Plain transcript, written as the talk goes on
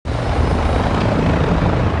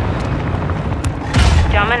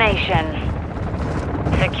Domination.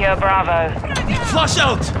 Secure Bravo. Flush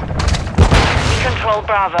out! We control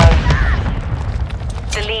Bravo.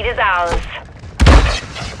 The lead is ours.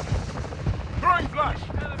 Throwing flash!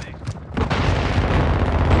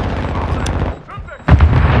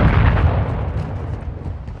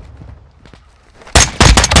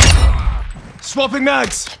 Swapping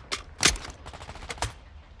mags!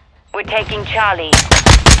 We're taking Charlie.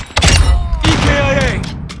 EKIA!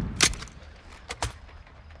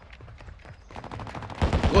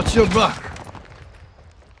 Watch your back.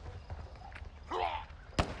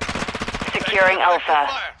 Securing Alpha.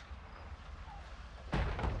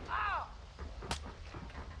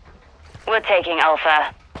 We're taking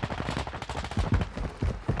Alpha.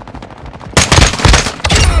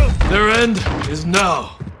 Their end is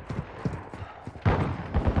now.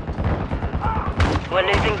 We're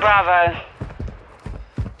losing Bravo.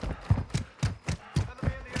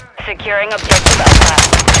 Securing objective Alpha.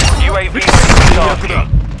 UAV ready for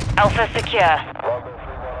tasking. Alpha secure.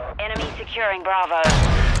 Enemy securing Bravo.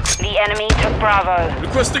 The enemy took Bravo.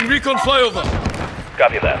 Requesting recon flyover.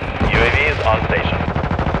 Copy that. UAV is on station.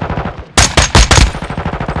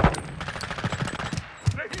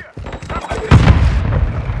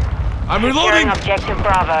 I'm Securing reloading! objective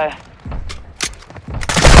Bravo.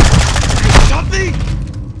 Shot me!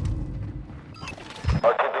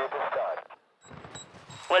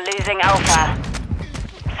 We're losing Alpha.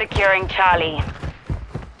 Securing Charlie.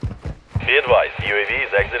 Be advised, UAV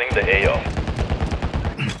is exiting the AO.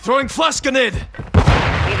 Throwing flash grenade!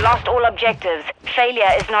 We've lost all objectives. Failure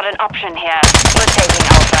is not an option here. We're taking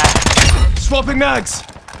Alpha. Swapping mags!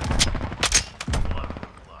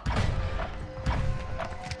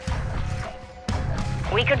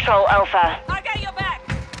 We control Alpha. I got your back!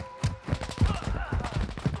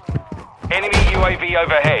 Enemy UAV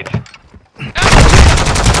overhead.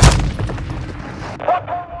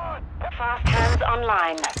 Fast hands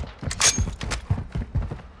online.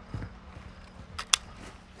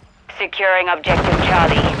 Securing objective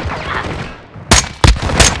Charlie.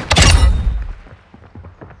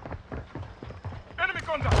 Enemy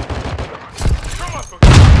contact.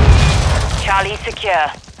 Charlie secure.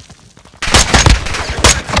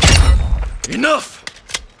 Enough!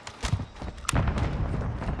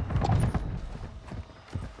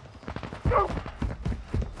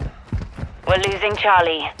 We're losing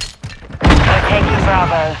Charlie. We're taking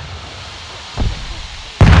Bravo.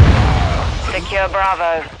 Secure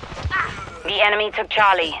Bravo. The enemy took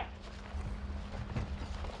Charlie.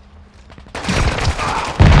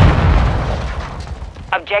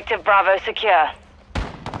 Objective Bravo secure.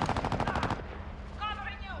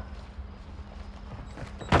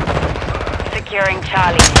 Securing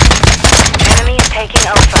Charlie. Enemy is taking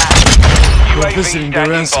Alpha. We're UAV visiting their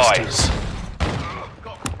standing by. ancestors.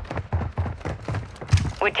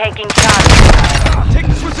 We're taking Charlie. Take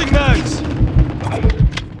switching mags!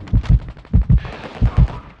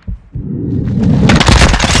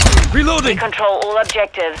 Reloading! Control all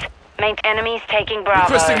objectives. Main enemies taking Bravo.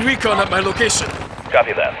 Requesting recon at my location.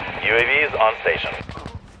 Copy that. UAV is on station.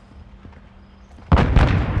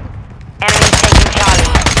 Enemies taking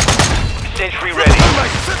Charlie. Sentry ready.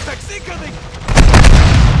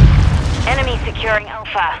 Enemy securing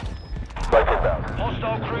Alpha.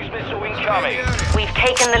 Hostile cruise missile incoming. We've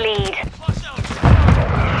taken the lead.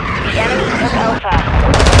 The enemy took Alpha.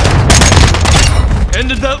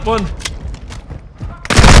 Ended that one.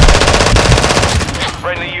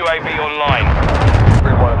 Friendly UAV online.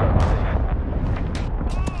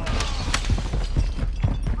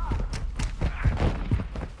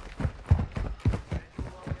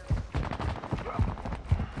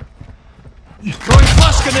 Throwing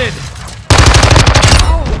flash grenade!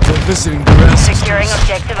 We're visiting their ancestors. Securing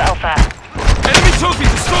objective Alpha. Enemy trophy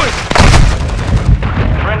destroyed!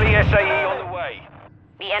 Friendly SAE on the way.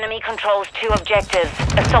 The enemy controls 2 objectives.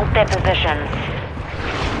 Assault their positions.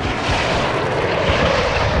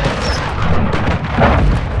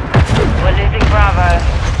 We're losing Bravo.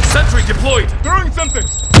 Sentry deployed! Throwing something.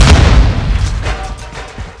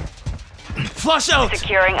 Flash out!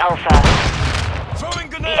 Securing Alpha. Throwing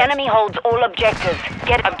The grenade! enemy holds all objectives.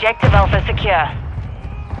 Get objective Alpha secure.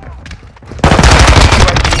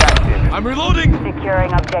 UAV active. I'm reloading!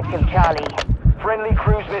 Securing objective Charlie. Friendly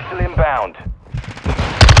cruise missile inbound.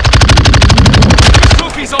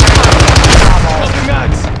 Trophies on fire! Swapping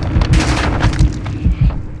mags!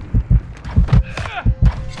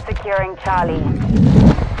 Securing Charlie.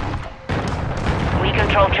 We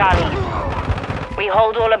control Charlie. We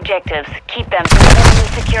hold all objectives. Keep them. Enemy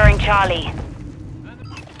securing Charlie.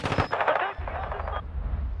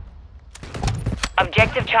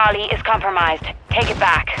 Objective Charlie is compromised. Take it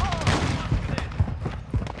back.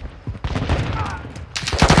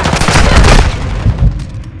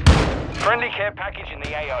 Friendly care package in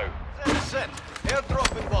the AO. Set.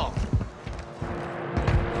 Airdrop involved.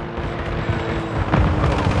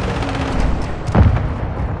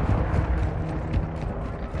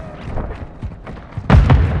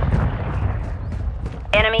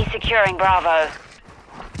 Enemy securing Bravo.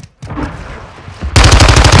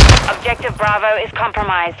 Objective Bravo is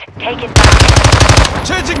compromised. Take it back.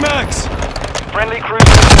 Changing mags! Friendly cruiser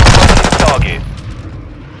approaching target.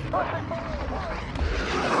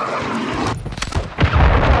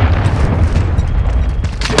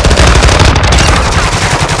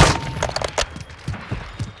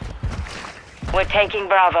 We're taking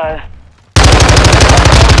Bravo.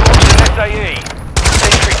 SAE.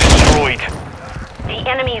 Sentry destroyed. The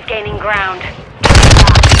enemy is gaining ground.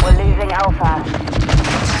 We're losing Alpha.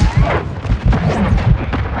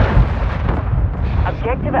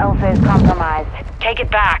 Objective Alpha is compromised. Take it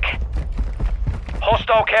back.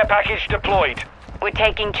 Hostile care package deployed. We're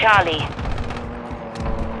taking Charlie.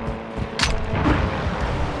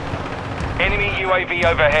 Enemy UAV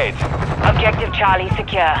overhead. Objective Charlie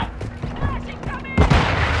secure.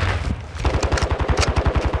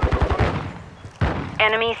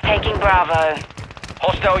 Enemies taking Bravo.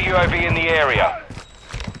 Hostile UAV in the area.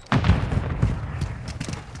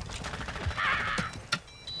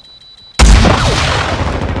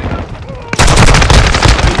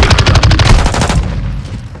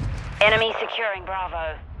 Enemy securing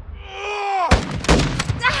Bravo.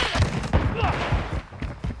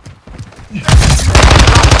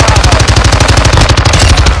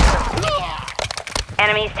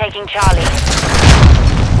 Enemies taking Charlie.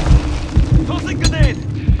 Tossing grenade!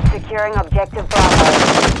 Securing objective Bravo.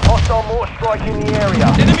 Hostile mortar strike in the area.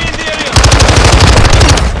 Enemy in the area!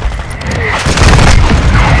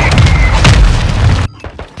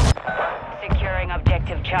 Securing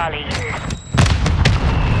objective Charlie.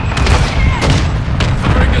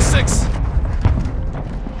 Bring a 6!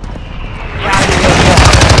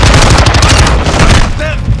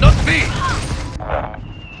 Them, not me!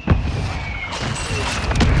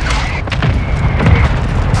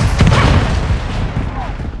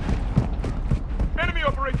 Enemy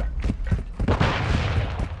operator!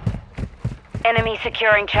 Enemy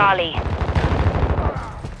securing Charlie.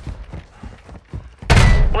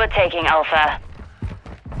 We're taking Alpha.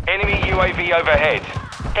 Enemy UAV overhead.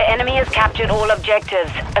 The enemy has captured all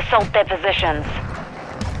objectives. Assault their positions.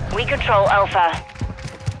 We control Alpha.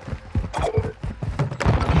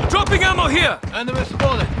 Dropping ammo here! Enemy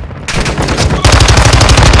spotted!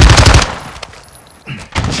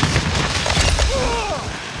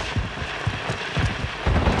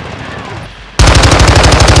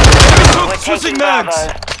 We're Switching taking mags!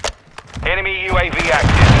 Bravo. Enemy UAV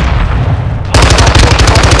active.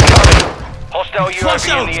 Hostile Flash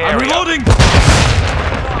UAV out! in the I'm area. reloading!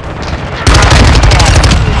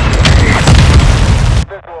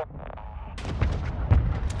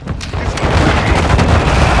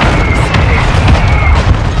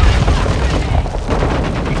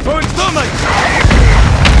 Throwing thermite!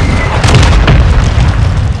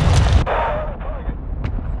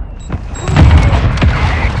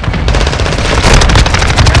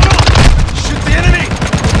 Shoot the enemy!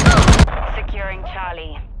 Securing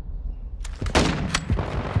Charlie.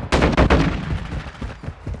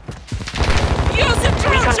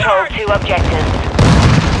 We control 2 objectives.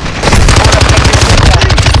 All objectives secure.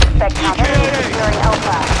 Spectator is securing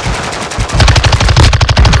Alpha.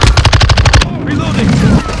 Reloading!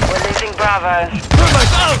 We're losing Bravo.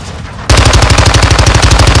 Thermite out!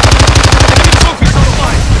 Enemy trophies on the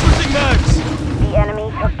line! Switching mags! The enemy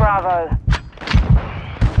took Bravo.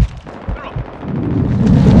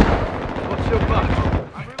 What's your back?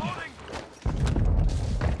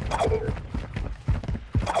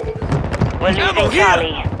 We're Ammo losing here.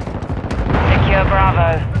 Charlie. Secure Bravo.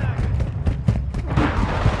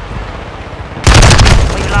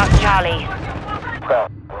 We've lost Charlie.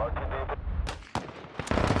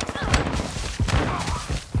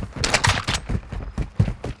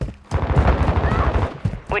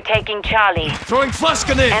 We're taking Charlie. Throwing flash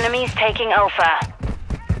grenade! Enemies taking Alpha.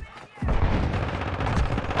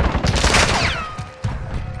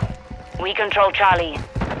 We control Charlie.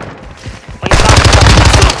 We've lost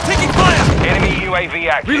Alpha. Taking fire! Enemy UAV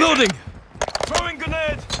active. Reloading! Throwing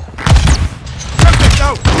grenade! Perfect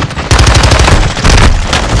out!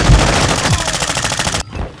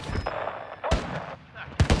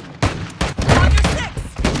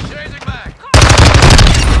 Changing mag!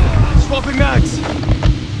 Swapping mags!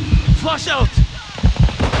 Flash out!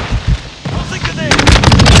 Tossing grenade!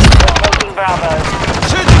 Taking Bravo.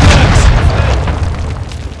 Changing mags!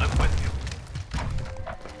 I'm with you.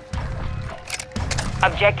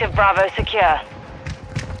 Objective Bravo secure.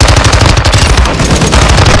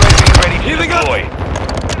 Healing up! Deploy.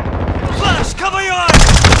 Flash, cover your eyes!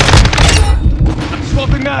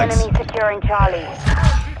 Swapping mags! Enemy securing Charlie.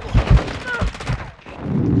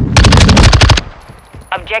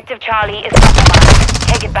 Objective Charlie is compromised.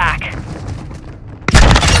 Take it back.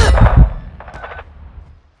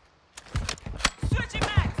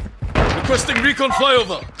 Requesting recon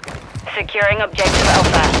flyover! Securing objective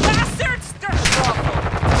Alpha.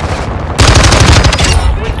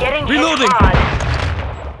 We're getting Reloading. hit hard.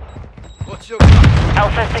 What's your...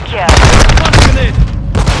 Alpha secure. Flash grenade!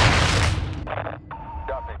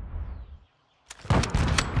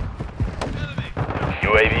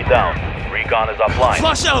 UAV down. Recon is offline.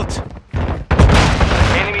 Flash out!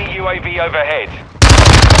 Enemy UAV overhead.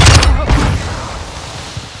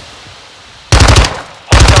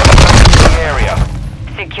 Hostile in the area.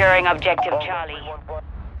 Securing objective Charlie.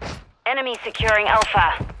 Enemy securing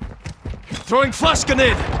Alpha. Throwing flash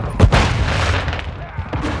grenade!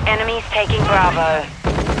 Enemies taking Bravo.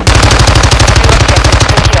 Objective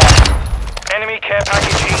secure. Enemy care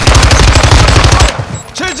package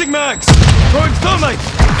Changing mags! Throwing thermite!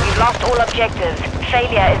 We've lost all objectives.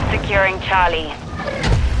 Failure is securing Charlie.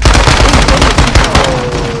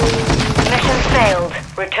 Mission failed.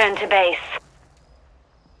 Return to base.